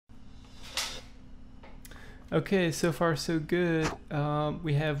Okay, so far so good.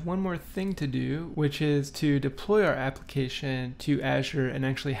 We have one more thing to do, which is to deploy our application to Azure and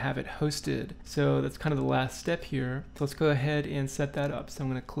actually have it hosted. So that's kind of the last step here. So let's go ahead and set that up. So I'm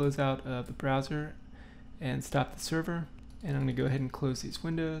going to close out of the browser and stop the server. And I'm going to go ahead and close these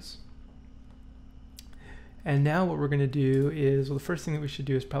windows. And now what we're going to do is, well, the first thing that we should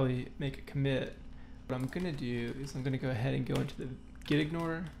do is probably make a commit. What I'm going to do is I'm going to go ahead and go into the Git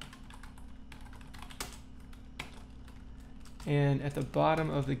Ignore. And at the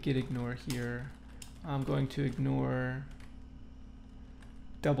bottom of the Git Ignore here, I'm going to ignore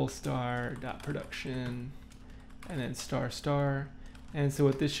 $.production and then ***. And so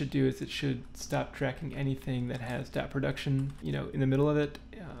what this should do is it should stop tracking anything that has .production, in the middle of it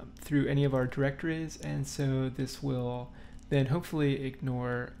through any of our directories. And so this will then hopefully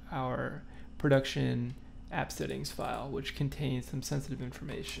ignore our production app settings file, which contains some sensitive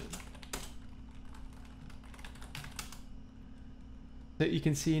information. So you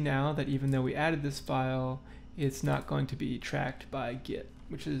can see now that even though we added this file, it's not going to be tracked by Git,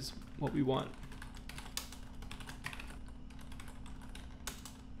 which is what we want.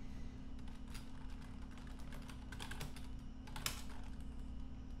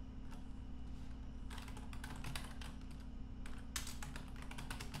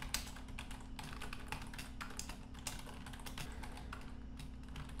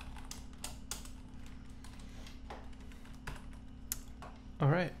 All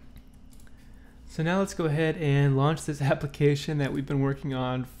right, so now let's go ahead and launch this application that we've been working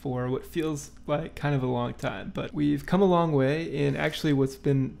on for what feels like kind of a long time, but we've come a long way in actually what's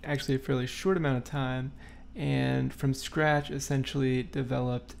been actually a fairly short amount of time, and from scratch essentially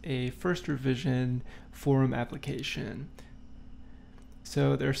developed a first revision forum application.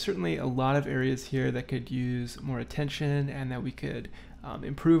 So there are certainly a lot of areas here that could use more attention and that we could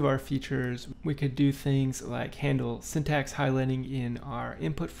improve our features. We could do things like handle syntax highlighting in our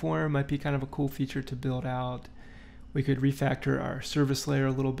input form, might be kind of a cool feature to build out. We could refactor our service layer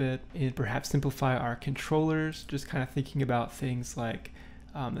a little bit and perhaps simplify our controllers, just kind of thinking about things like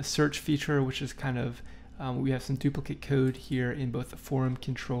the search feature, which is kind of, we have some duplicate code here in both the forum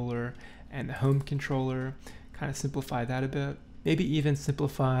controller and the home controller, kind of simplify that a bit. Maybe even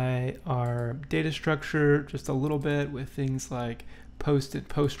simplify our data structure just a little bit with things like post and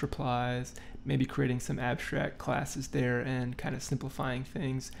post replies, maybe creating some abstract classes there and kind of simplifying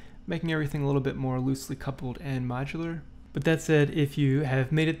things, making everything a little bit more loosely coupled and modular. But that said, if you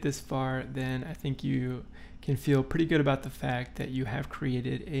have made it this far, then I think you can feel pretty good about the fact that you have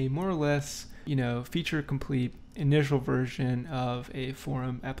created a more or less, feature complete initial version of a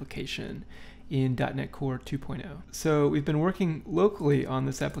forum application in .NET Core 2.0. So we've been working locally on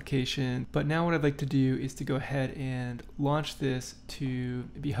this application, but now what I'd like to do is to go ahead and launch this to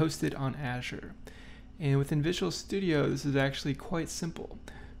be hosted on Azure. And within Visual Studio, this is actually quite simple.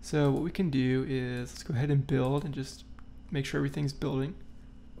 So what we can do is let's go ahead and build and just make sure everything's building.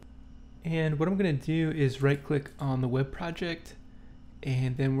 And what I'm going to do is right click on the web project,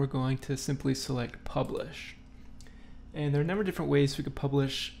 and then we're going to simply select publish. And there are a number of different ways we could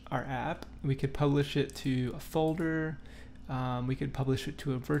publish our app. We could publish it to a folder, we could publish it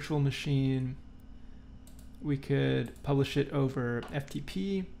to a virtual machine, we could publish it over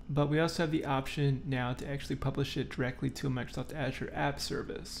FTP, but we also have the option now to actually publish it directly to a Microsoft Azure app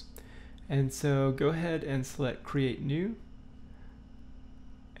service. And so go ahead and select Create New,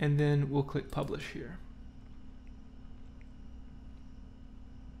 and then we'll click Publish here.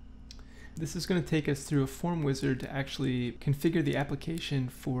 This is going to take us through a form wizard to actually configure the application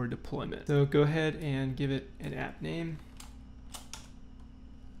for deployment. So go ahead and give it an app name.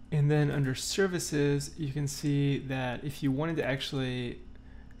 And then under services, you can see that if you wanted to actually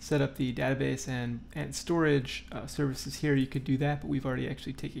set up the database and storage services here, you could do that, but we've already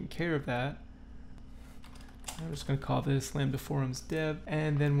actually taken care of that. I'm just going to call this Lambda Forums Dev,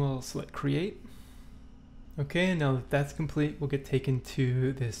 and then we'll select Create. Okay, now that that's complete, we'll get taken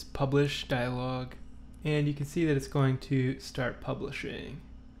to this publish dialog, and you can see that it's going to start publishing.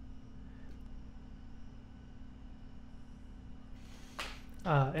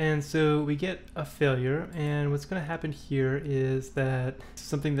 And so we get a failure, and what's going to happen here is that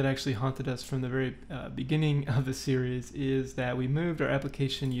something that actually haunted us from the very beginning of the series is that we moved our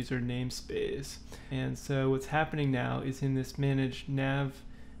application user namespace. And so what's happening now is in this manage nav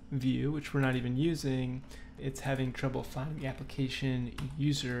view, which we're not even using, it's having trouble finding the application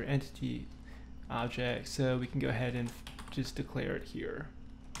user entity object. So we can go ahead and just declare it here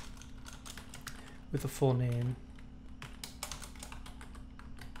with a full name.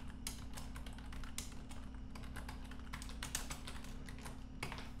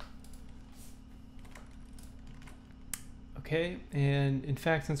 okay. And in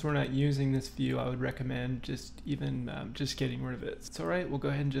fact, since we're not using this view, I would recommend just getting rid of it. It's all right. We'll go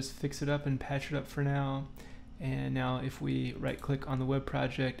ahead and just fix it up and patch it up for now. And now if we right click on the web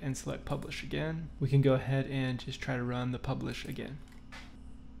project and select publish again, we can go ahead and just try to run the publish again.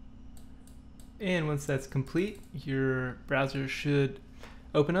 And once that's complete, your browser should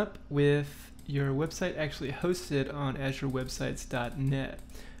open up with your website actually hosted on Azure Websites.net.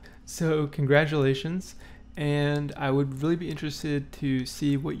 So congratulations, and I would really be interested to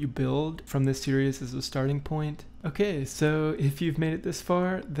see what you build from this series as a starting point. Okay, so if you've made it this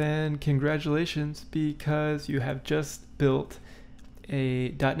far, then congratulations, because you have just built a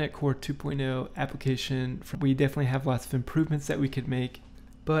 .NET Core 2.0 application. We definitely have lots of improvements that we could make,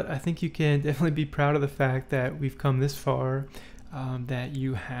 but I think you can definitely be proud of the fact that we've come this far, that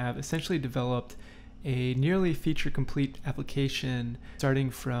you have essentially developed a nearly feature-complete application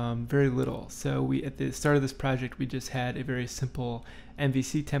starting from very little. So at the start of this project, we just had a very simple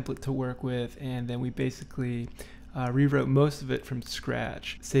MVC template to work with, and then we basically rewrote most of it from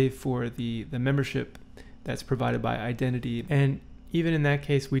scratch, save for the membership that's provided by identity. And even in that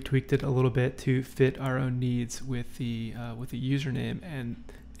case, we tweaked it a little bit to fit our own needs with the username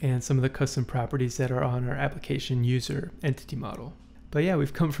and some of the custom properties that are on our application user entity model. But yeah,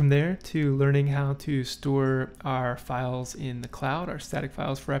 we've come from there to learning how to store our files in the cloud, our static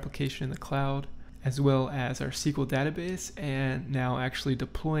files for application in the cloud, as well as our SQL database, and now actually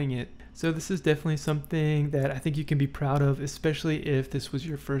deploying it. So this is definitely something that I think you can be proud of, especially if this was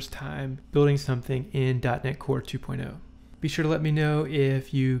your first time building something in .NET Core 2.0. Be sure to let me know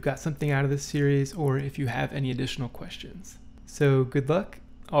if you got something out of this series or if you have any additional questions. So good luck,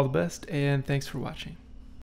 all the best, and thanks for watching.